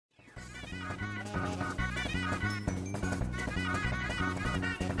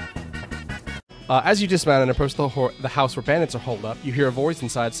As you dismount and approach the house where bandits are holed up, you hear a voice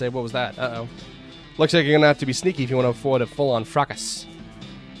inside say, "What was that? Uh-oh. Looks like you're gonna have to be sneaky if you want to afford a full-on fracas."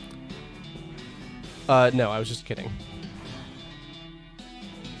 No, I was just kidding.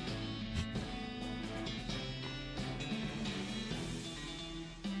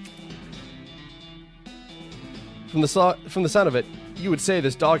 From the sound of it, you would say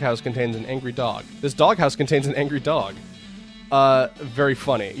this doghouse contains an angry dog. This doghouse contains an angry dog. Very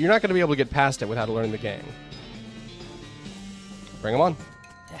funny. You're not going to be able to get past it without learning the game. Bring them on.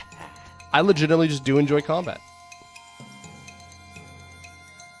 I legitimately just do enjoy combat.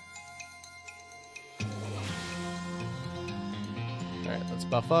 Alright, let's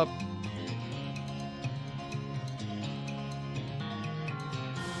buff up.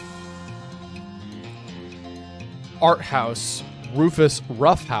 Art House, Rufus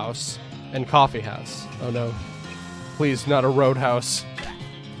Rough House, and Coffee House. Oh no. Please, not a roadhouse.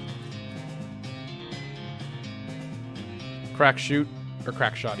 Crack shoot, or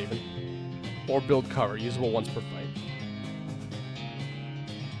crack shot even. Or build cover, usable once per fight.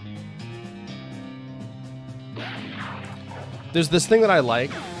 There's this thing that I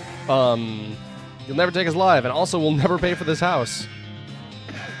like. You'll never take us live, and also we'll never pay for this house.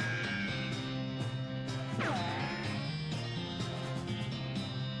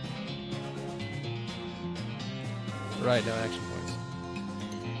 Right, no action points.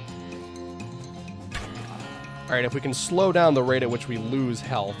 Alright, if we can slow down the rate at which we lose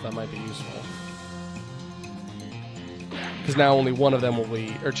health, that might be useful. Because now only one of them will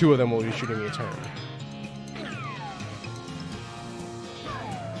be, or two of them will be shooting a turn.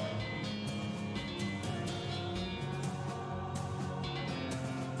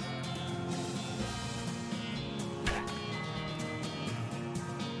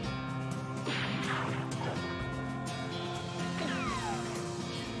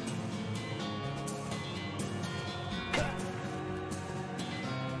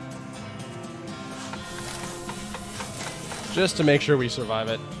 Just to make sure we survive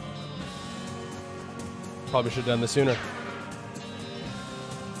it. Probably should have done this sooner.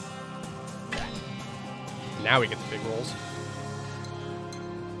 Now we get the big rolls.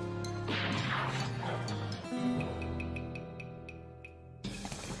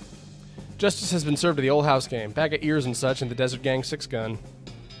 Justice has been served to the old house game. Bag of ears and such, and the Desert Gang 6-gun.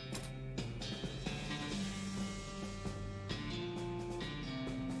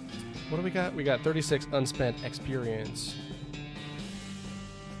 What do we got? We got 36 unspent experience.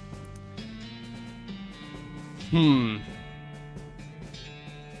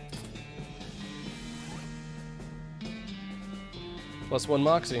 Plus 1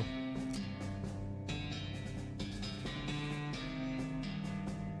 Moxie.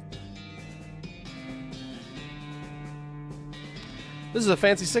 This is a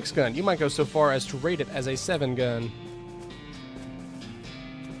fancy 6-gun. You might go so far as to rate it as a 7-gun.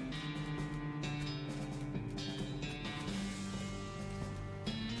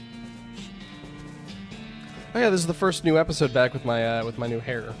 Oh yeah, this is the first new episode back with my new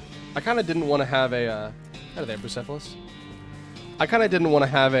hair. I kind of didn't want to have a how there, Bucephalus? I kind of didn't want to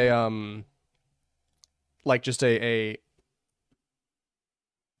have a like just a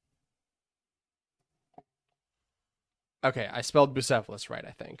okay, I spelled Bucephalus right,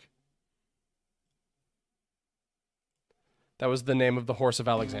 I think. That was the name of the horse of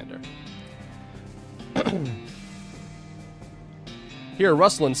Alexander. Hear a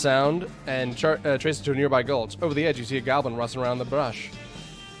rustling sound and trace it to a nearby gulch. Over the edge, you see a goblin rustling around the brush.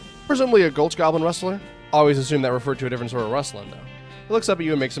 Presumably a gulch goblin rustler? Always assume that referred to a different sort of rustling, though. It looks up at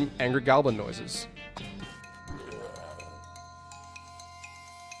you and makes some angry goblin noises.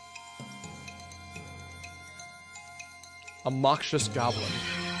 A Moxious goblin.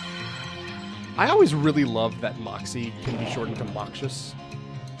 I always really loved that Moxie can be shortened to Moxious.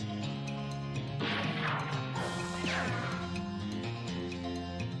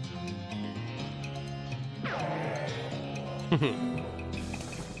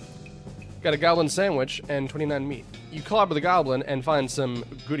 Got a goblin sandwich and 29 meat. You clobber the goblin and find some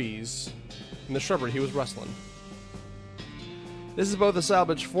goodies in the shrubbery he was rustling. This is both a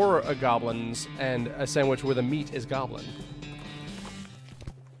salvage for a goblins and a sandwich where the meat is goblin.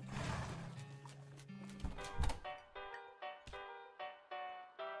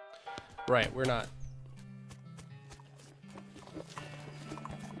 Right, we're not.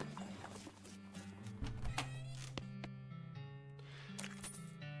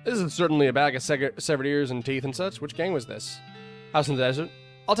 This is certainly a bag of severed ears and teeth and such. Which gang was this? House in the desert.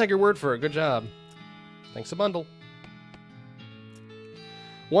 I'll take your word for it. Good job. Thanks a bundle.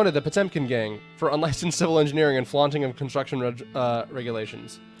 Wanted, the Potemkin gang for unlicensed civil engineering and flaunting of construction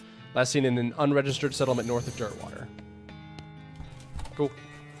regulations. Last seen in an unregistered settlement north of Dirtwater. Cool.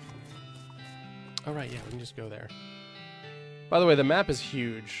 Alright, yeah, we can just go there. By the way, the map is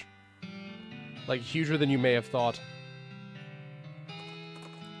huge. Like, huger than you may have thought.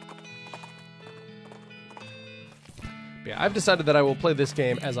 But yeah, I've decided that I will play this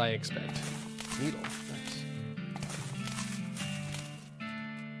game as I expect. Needle.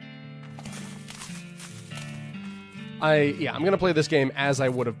 Nice. I'm gonna play this game as I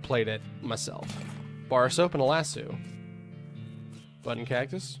would have played it myself. Bar soap and a lasso. Button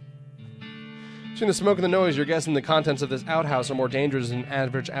cactus. Between the smoke and the noise, you're guessing the contents of this outhouse are more dangerous than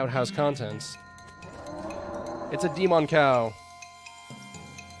average outhouse contents. It's a demon cow.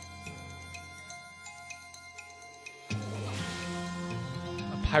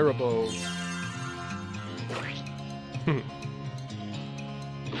 A pyrobo.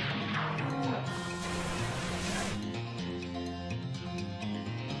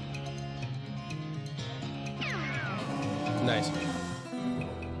 Nice.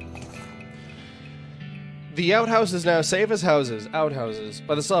 The outhouse is now safe as houses. Outhouses.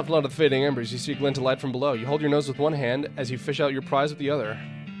 By the soft light of the fading embers, you see a glint of light from below. You hold your nose with one hand as you fish out your prize with the other.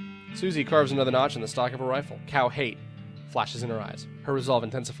 Susie carves another notch in the stock of her rifle. Cow hate flashes in her eyes. Her resolve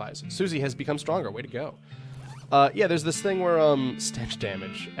intensifies. Susie has become stronger. Way to go. Yeah, there's this thing where, stench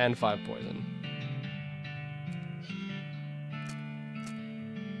damage and 5 poison.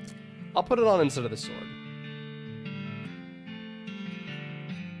 I'll put it on instead of the sword.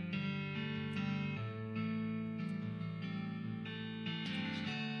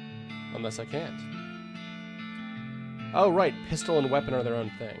 Unless I can't. Oh, right. Pistol and weapon are their own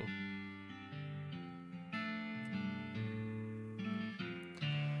thing.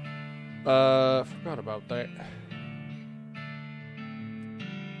 Forgot about that.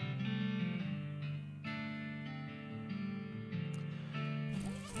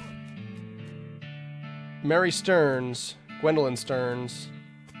 Mary Stearns, Gwendolyn Stearns,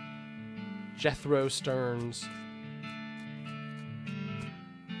 Jethro Stearns.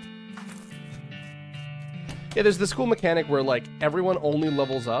 Yeah, there's this cool mechanic where, like, everyone only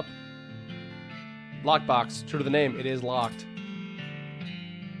levels up. Lockbox. True to the name, it is locked.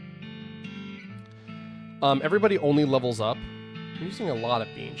 Everybody only levels up. I'm using a lot of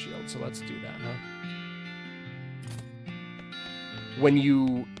bean shields, so let's do that, huh? When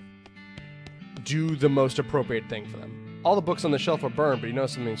you do the most appropriate thing for them. All the books on the shelf are burned, but you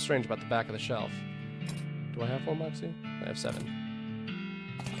notice something strange about the back of the shelf. Do I have 4 Moxie? I have 7.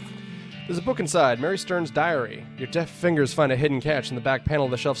 There's a book inside, Mary Stearns' diary. Your deft fingers find a hidden catch, and the back panel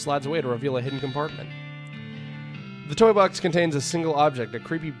of the shelf slides away to reveal a hidden compartment. The toy box contains a single object, a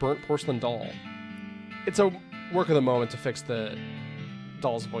creepy burnt porcelain doll. It's a work of the moment to fix the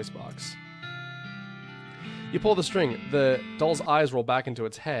doll's voice box. You pull the string, the doll's eyes roll back into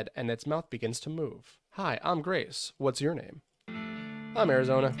its head, and its mouth begins to move. Hi, I'm Grace. What's your name? I'm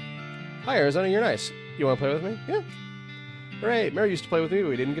Arizona. Hi, Arizona, you're nice. You want to play with me? Yeah. Hooray, Mary used to play with me, but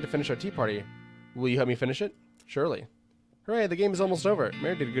we didn't get to finish our tea party. Will you help me finish it? Surely. Hooray, the game is almost over.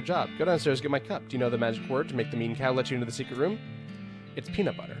 Mary did a good job. Go downstairs and get my cup. Do you know the magic word to make the mean cow let you into the secret room? It's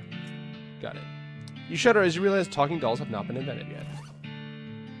peanut butter. Got it. You shudder as you realize talking dolls have not been invented yet.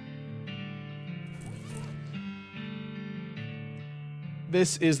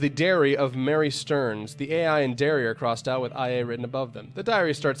 This is the diary of Mary Stearns. The AI and diary are crossed out with IA written above them. The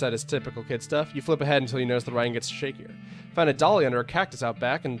diary starts out as typical kid stuff. You flip ahead until you notice the writing gets shakier. Found a dolly under a cactus out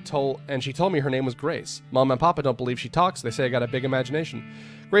back and she told me her name was Grace. Mom and Papa don't believe she talks. They say I got a big imagination.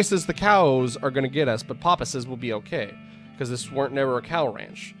 Grace says the cows are going to get us, but Papa says we'll be okay, because this weren't never a cow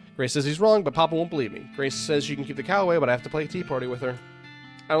ranch. Grace says he's wrong, but Papa won't believe me. Grace says she can keep the cow away, but I have to play a tea party with her.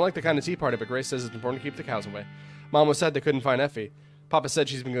 I don't like the kind of tea party, but Grace says it's important to keep the cows away. Mom was sad they couldn't find Effie. Papa said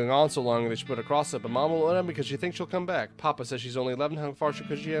she's been going on so long they should put a cross up, but Mama won't let him because she thinks she'll come back. Papa says she's only 11, how far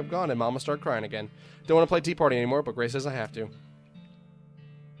could she have gone? And Mama started crying again. Don't want to play tea party anymore, but Grace says I have to.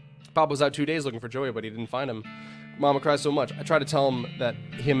 Papa was out 2 days looking for Joey, but he didn't find him. Mama cries so much. I tried to tell him that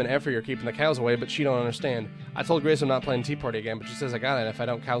him and Effie are keeping the cows away, but she don't understand. I told Grace I'm not playing tea party again, but she says I got it. If I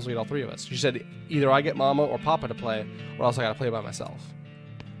don't, cows will eat all 3 of us. She said either I get Mama or Papa to play, or else I gotta play by myself.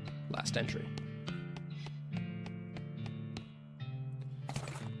 Last entry.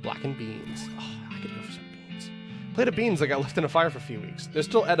 Blackened beans. Oh, I could go for some beans. Plate of beans that got left in a fire for a few weeks. They're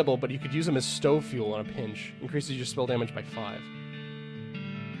still edible, but you could use them as stove fuel on a pinch. Increases your spill damage by 5.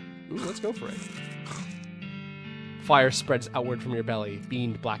 Ooh, let's go for it. Fire spreads outward from your belly.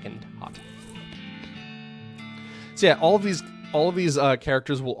 Beaned, blackened, hot. So yeah, all of these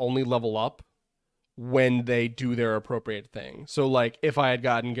characters will only level up when they do their appropriate thing. So like, if I had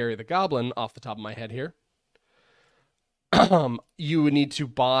gotten Gary the Goblin off the top of my head here, you would need to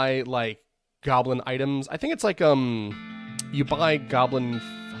buy like goblin items. I think it's like you buy goblin,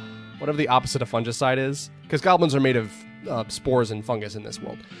 whatever the opposite of fungicide is, because goblins are made of spores and fungus in this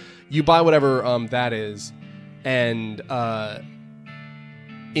world. You buy whatever that is, and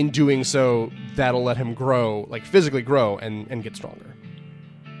in doing so, that'll let him grow, like physically grow and get stronger.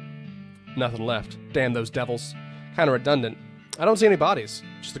 Nothing left. Damn those devils. Kind of redundant. I don't see any bodies.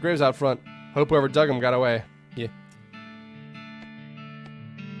 Just the graves out front. Hope whoever dug them got away. Yeah.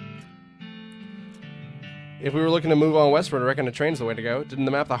 If we were looking to move on westward, I reckon a train's the way to go. Didn't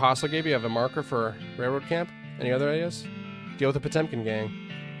the map the hostler gave you have a marker for railroad camp? Any other ideas? Deal with the Potemkin gang.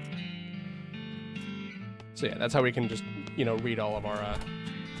 So yeah, that's how we can just, you know, read all of our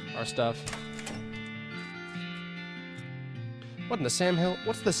stuff. What in the Sam Hill?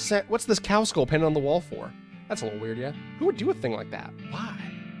 What's this cow skull painted on the wall for? That's a little weird, yeah? Who would do a thing like that? Why?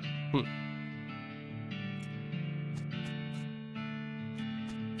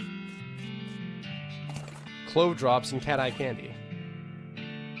 Clove drops and cat-eye candy.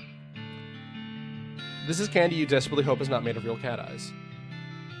 This is candy you desperately hope is not made of real cat eyes.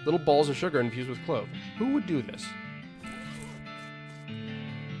 Little balls of sugar infused with clove. Who would do this?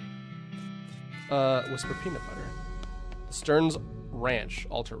 Whisper peanut butter. Stern's Ranch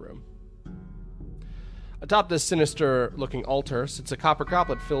altar room. Atop this sinister-looking altar sits a copper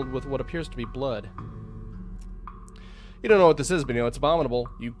goblet filled with what appears to be blood. You don't know what this is, but you know it's abominable.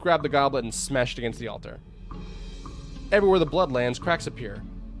 You grab the goblet and smash it against the altar. Everywhere the blood lands, cracks appear.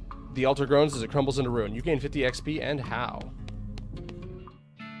 The altar groans as it crumbles into ruin. You gain 50 XP, and how?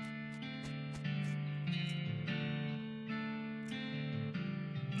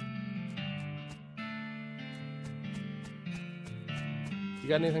 You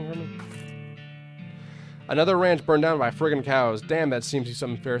got anything for me? Another ranch burned down by friggin' cows. Damn, that seems to be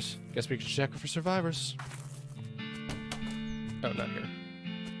something fierce. Guess we should check for survivors. Oh, not here.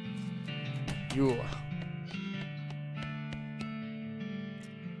 You.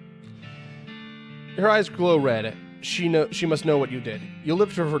 Her eyes glow red. She must know what you did. You'll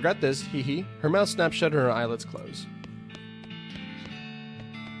live to forget this, hee hee. Her mouth snaps shut and her eyelids close.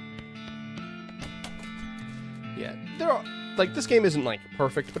 Yeah, there are, like, this game isn't, like,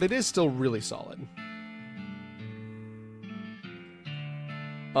 perfect, but it is still really solid.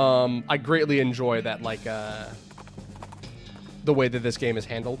 I greatly enjoy that, like, the way that this game is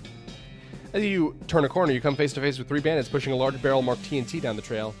handled. As you turn a corner, you come face to face with three bandits pushing a large barrel marked TNT down the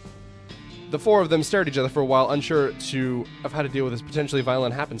trail. The four of them stare at each other for a while, unsure of how to deal with this potentially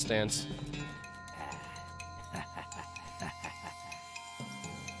violent happenstance.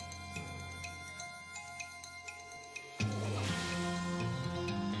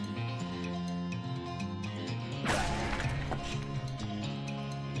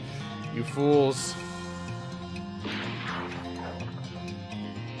 You fools.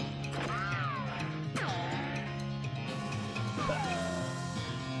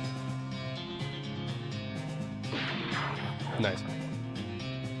 Nice.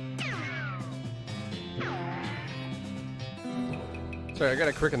 Sorry, I got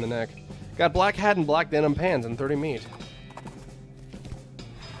a crick in the neck. Got black hat and black denim pants and 30 meat.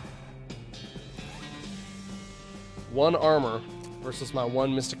 One armor versus my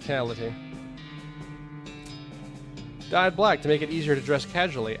one mysticality. Dyed black to make it easier to dress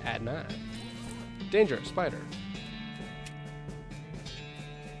casually at night. Danger, spider.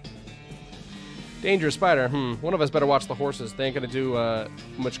 Danger, spider. One of us better watch the horses. They ain't gonna do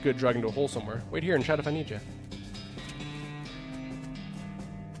much good dragging to a hole somewhere. Wait here and chat if I need you.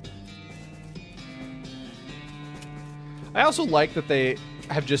 I also like that they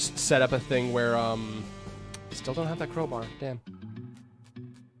have just set up a thing where, still don't have that crowbar. Damn.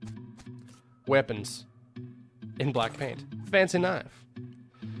 Weapons. In black paint. Fancy knife.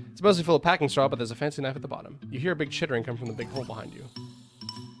 It's mostly full of packing straw, but there's a fancy knife at the bottom. You hear a big chittering come from the big hole behind you.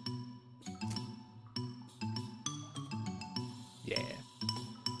 Yeah.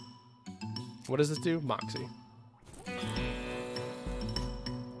 What does this do? Moxie.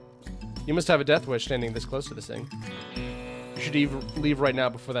 You must have a death wish standing this close to this thing. You should leave right now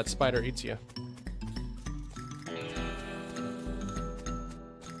before that spider eats you.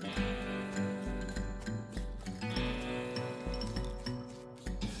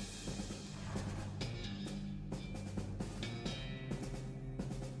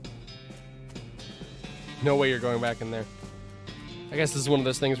 No way you're going back in there. I guess this is one of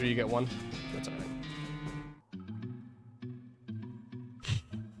those things where you get one. That's alright.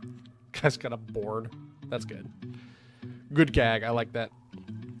 Guy's got a board. That's good. Good gag. I like that.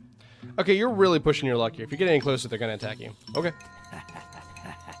 Okay, you're really pushing your luck here. If you get any closer, they're going to attack you. Okay.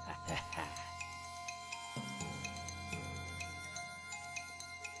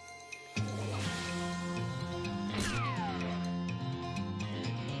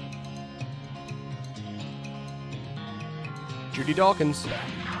 Judy Dawkins.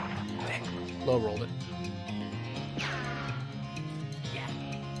 Dang, low rolled it.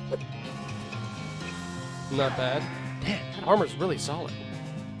 Not bad. Damn, that armor's really solid.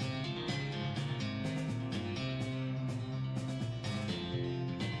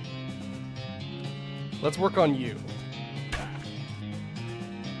 Let's work on you.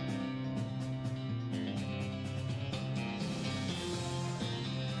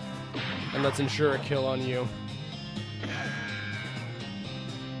 And let's ensure a kill on you.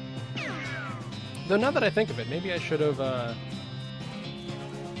 Though now that I think of it, maybe I should have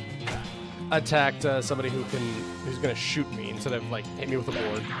attacked somebody who's gonna shoot me instead of like hit me with a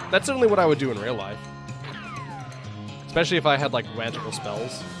board. That's certainly what I would do in real life. Especially if I had like magical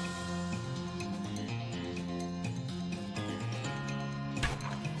spells.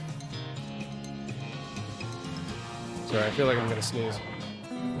 Sorry, I feel like I'm gonna sneeze.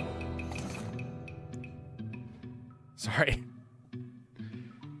 Sorry.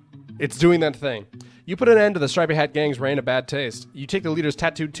 It's doing that thing. You put an end to the Stripey Hat Gang's reign of bad taste. You take the leader's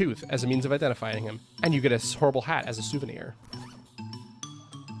tattooed tooth as a means of identifying him, and you get a horrible hat as a souvenir.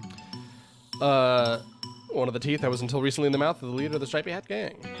 One of the teeth that was until recently in the mouth of the leader of the Stripey Hat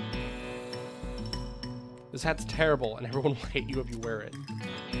Gang. This hat's terrible, and everyone will hate you if you wear it.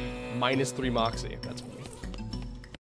 -3 Moxie. That's funny.